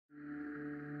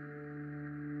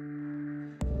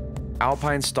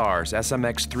Alpinestars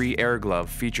SMX-3 air glove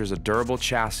features a durable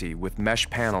chassis with mesh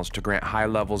panels to grant high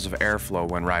levels of airflow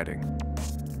when riding.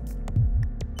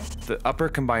 The upper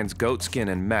combines goat skin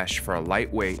and mesh for a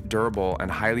lightweight, durable,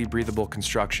 and highly breathable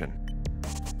construction.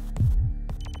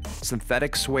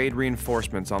 Synthetic suede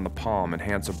reinforcements on the palm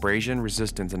enhance abrasion,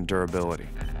 resistance, and durability.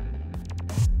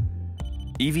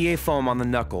 EVA foam on the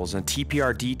knuckles and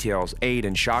TPR details aid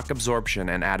in shock absorption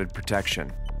and added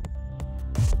protection.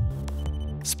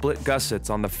 Split gussets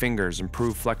on the fingers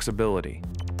improve flexibility.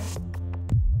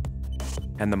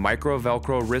 And the micro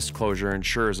Velcro wrist closure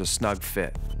ensures a snug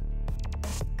fit.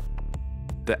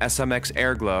 The SMX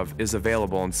Air Glove is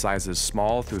available in sizes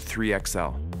small through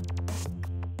 3XL.